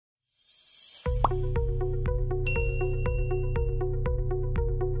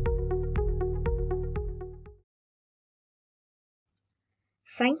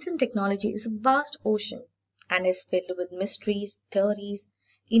Science and technology is a vast ocean and is filled with mysteries, theories,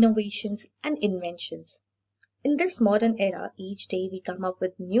 innovations, and inventions. In this modern era, each day we come up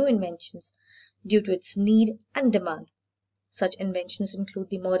with new inventions due to its need and demand. Such inventions include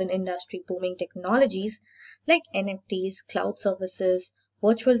the modern industry booming technologies like NFTs, cloud services,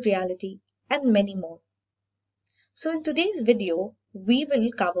 virtual reality, and many more. So in today's video, we will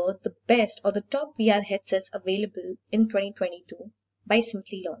cover the best or the top VR headsets available in 2022 by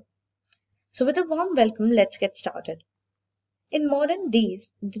Simplilearn. So with a warm welcome, let's get started. In modern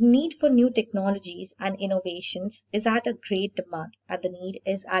days, the need for new technologies and innovations is at a great demand, and the need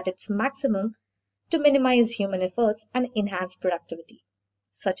is at its maximum to minimize human efforts and enhance productivity.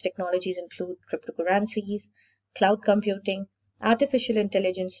 Such technologies include cryptocurrencies, cloud computing, artificial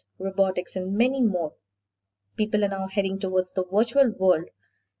intelligence, robotics, and many more. People are now heading towards the virtual world,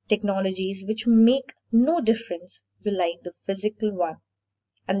 technologies which make no difference to like the physical one,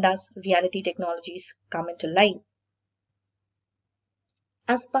 and thus reality technologies come into life.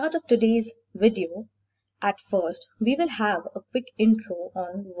 As part of today's video, at first we will have a quick intro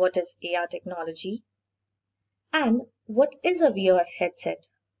on what is AR technology and what is a VR headset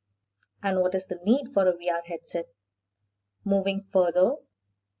and what is the need for a VR headset. Moving further,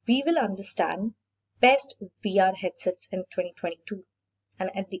 we will understand best VR headsets in 2022, and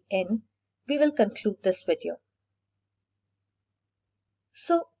at the end we will conclude this video.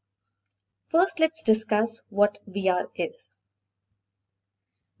 So first let's discuss what VR is.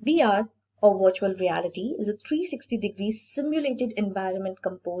 VR or virtual reality is a 360-degree simulated environment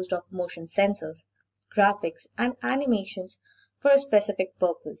composed of motion sensors, graphics, and animations for a specific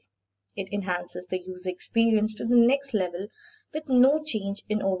purpose. It enhances the user experience to the next level with no change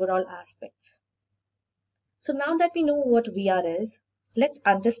in overall aspects. So now that we know what VR is, let's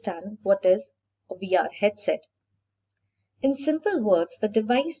understand what is a VR headset. In simple words, the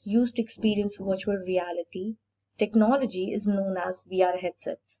device used to experience virtual reality technology is known as VR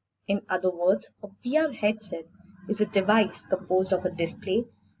headsets. In other words, a VR headset is a device composed of a display,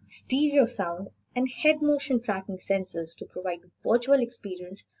 stereo sound, and head motion tracking sensors to provide a virtual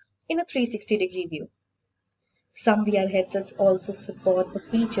experience in a 360-degree view. Some VR headsets also support the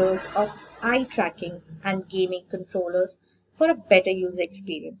features of eye tracking and gaming controllers for a better user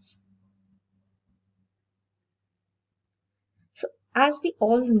experience. So, as we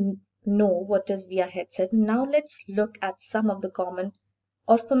all know what is VR headset, now let's look at some of the common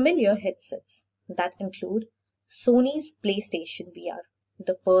or familiar headsets that include Sony's PlayStation VR,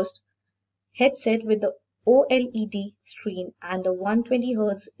 the first headset with the OLED screen and a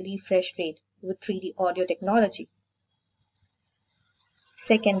 120Hz refresh rate with 3D audio technology.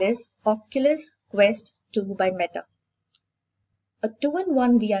 Second is Oculus Quest 2 by Meta, a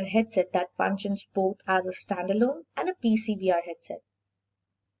 2-in-1 VR headset that functions both as a standalone and a PC VR headset.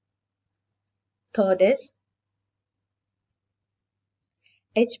 Third is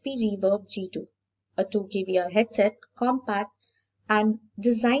HP Reverb G2, a 2K VR headset, compact and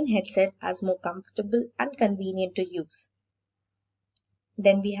design headset as more comfortable and convenient to use.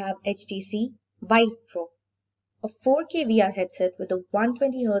 Then we have HTC Vive Pro, a 4K VR headset with a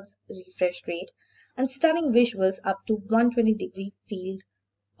 120Hz refresh rate and stunning visuals up to 120-degree field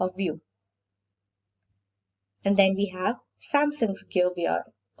of view. And then we have Samsung's Gear VR,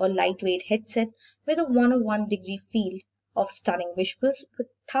 a lightweight headset with a 101-degree field of stunning visuals with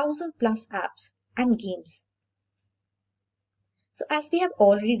 1000+ apps and games. So as we have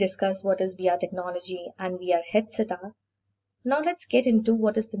already discussed what is VR technology and VR headset are, now let's get into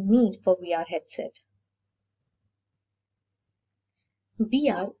what is the need for VR headset.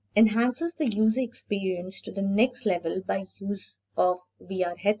 VR enhances the user experience to the next level by use of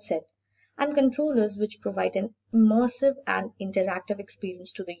VR headset and controllers which provide an immersive and interactive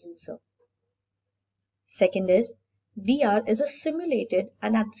experience to the user. Second is, VR is a simulated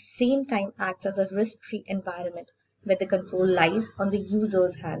and at the same time acts as a risk-free environment where the control lies on the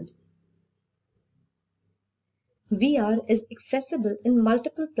user's hand. VR is accessible in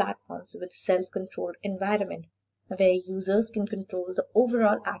multiple platforms with a self-controlled environment where users can control the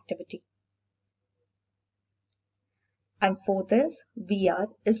overall activity. And fourth is, VR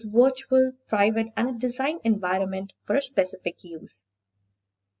is virtual, private, and a design environment for a specific use.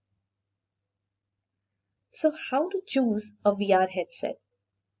 So how to choose a VR headset?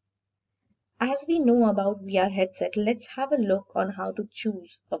 As we know about VR headset, let's have a look on how to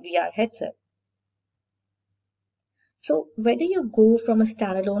choose a VR headset. So whether you go from a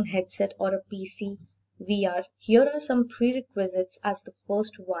standalone headset or a PC VR, here are some prerequisites as the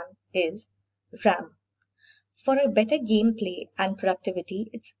first one is RAM. For a better gameplay and productivity,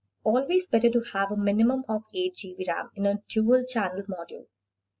 it's always better to have a minimum of 8 GB RAM in a dual channel module.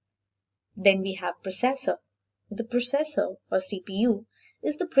 Then we have processor. The processor, or CPU,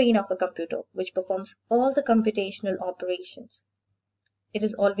 is the brain of a computer, which performs all the computational operations. It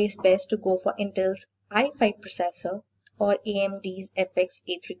is always best to go for Intel's i5 processor or AMD's FX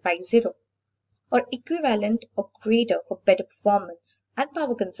 8350, or equivalent or greater for better performance and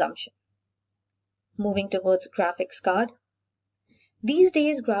power consumption. Moving towards graphics card. These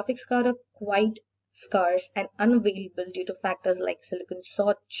days, graphics cards are quite scarce and unavailable due to factors like silicon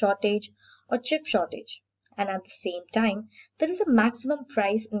shortage or chip shortage. And at the same time, there is a maximum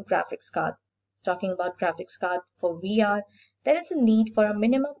price in graphics card. Talking about graphics card for VR, there is a need for a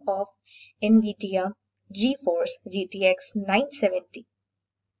minimum of NVIDIA GeForce GTX 970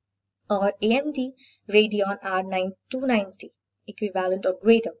 or AMD Radeon R9 290, equivalent or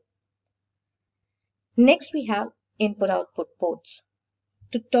greater. Next, we have input-output ports.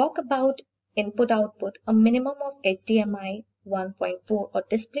 To talk about input-output, a minimum of HDMI 1.4 or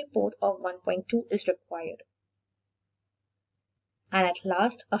DisplayPort of 1.2 is required. And at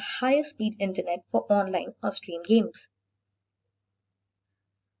last, a higher speed internet for online or stream games.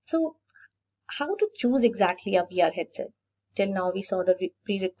 So, how to choose exactly a VR headset? Till now, we saw the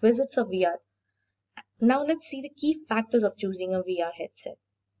prerequisites of VR. Now, let's see the key factors of choosing a VR headset.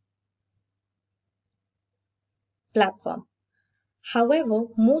 Platform. However,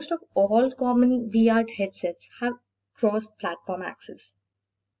 most of all common VR headsets have cross-platform access.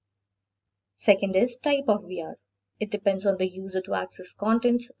 Second is type of VR. It depends on the user to access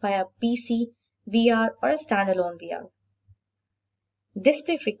contents via PC, VR, or a standalone VR.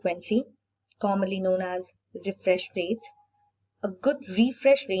 Display frequency, commonly known as refresh rates. A good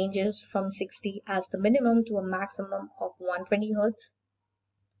refresh ranges from 60 as the minimum to a maximum of 120 Hz.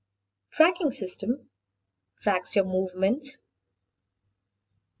 Tracking system tracks your movements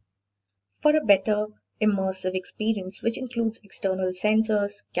for a better immersive experience, which includes external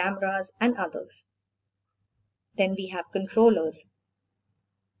sensors, cameras, and others. Then we have controllers.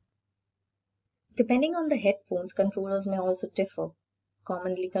 Depending on the headphones, controllers may also differ.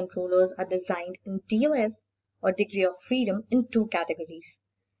 Commonly, controllers are designed in DOF or degree of freedom in two categories.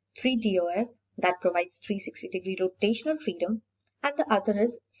 3DOF that provides 360-degree rotational freedom, and the other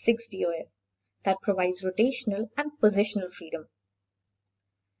is 6DOF that provides rotational and positional freedom,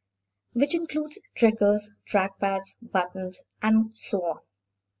 which includes triggers, trackpads, buttons, and so on.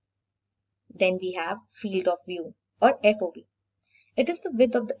 Then we have field of view or FOV. It is the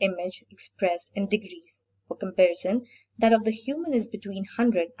width of the image expressed in degrees. For comparison, that of the human is between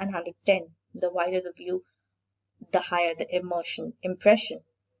 100 and 110. The wider the view, the higher the impression.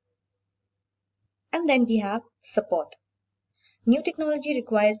 And then we have support. New technology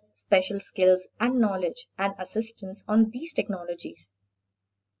requires special skills and knowledge and assistance on these technologies.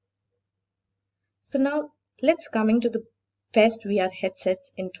 So now let's come into the best VR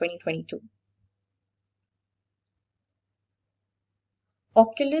headsets in 2022.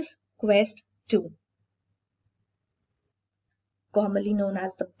 Oculus Quest 2. Commonly known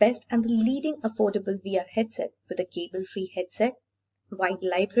as the best and the leading affordable VR headset with a cable-free headset, wide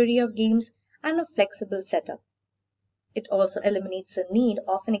library of games, and a flexible setup. It also eliminates the need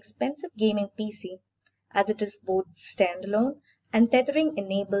of an expensive gaming PC as it is both standalone and tethering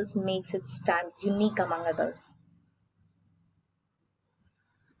enables makes it stand unique among others.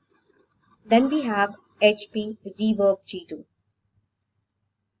 Then we have HP Reverb G2.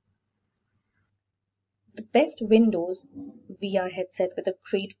 The best Windows VR headset with a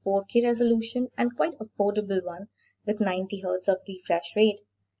great 4K resolution and quite affordable one with 90 Hz of refresh rate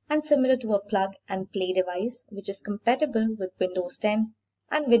and similar to a plug and play device which is compatible with Windows 10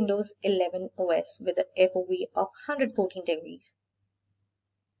 and Windows 11 OS with a FOV of 114 degrees.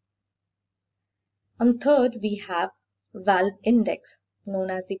 On third, we have Valve Index,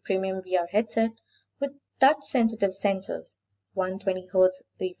 known as the premium VR headset with touch-sensitive sensors, 120 Hz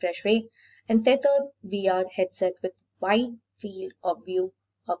refresh rate, and tethered VR headset with wide field of view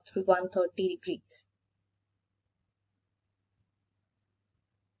of 130 degrees.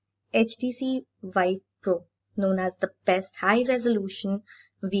 HTC Vive Pro, known as the best high-resolution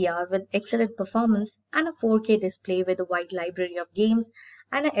VR with excellent performance and a 4K display with a wide library of games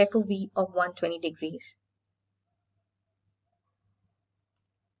and a FOV of 120 degrees.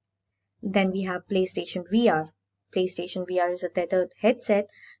 Then we have PlayStation VR. PlayStation VR is a tethered headset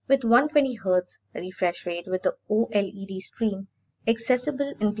with 120 Hz refresh rate with the OLED screen,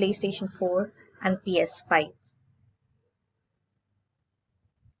 accessible in PlayStation 4 and PS5.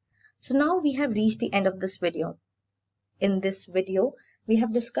 So now we have reached the end of this video. In this video, we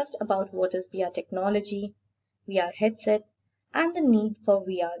have discussed about what is VR technology, VR headset, and the need for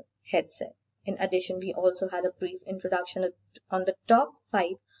VR headset. In addition, we also had a brief introduction on the top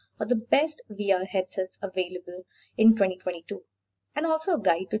 5 of the best VR headsets available in 2022, and also a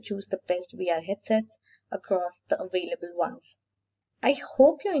guide to choose the best VR headsets across the available ones. I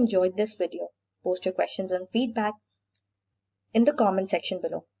hope you enjoyed this video. Post your questions and feedback in the comment section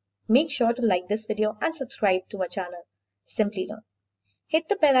below. Make sure to like this video and subscribe to our channel, Simplilearn. Hit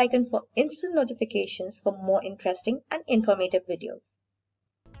the bell icon for instant notifications for more interesting and informative videos.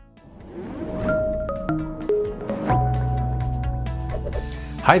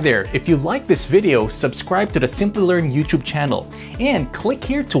 Hi there, if you like this video, subscribe to the Simplilearn YouTube channel and click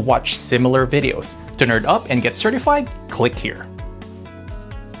here to watch similar videos. To nerd up and get certified, click here.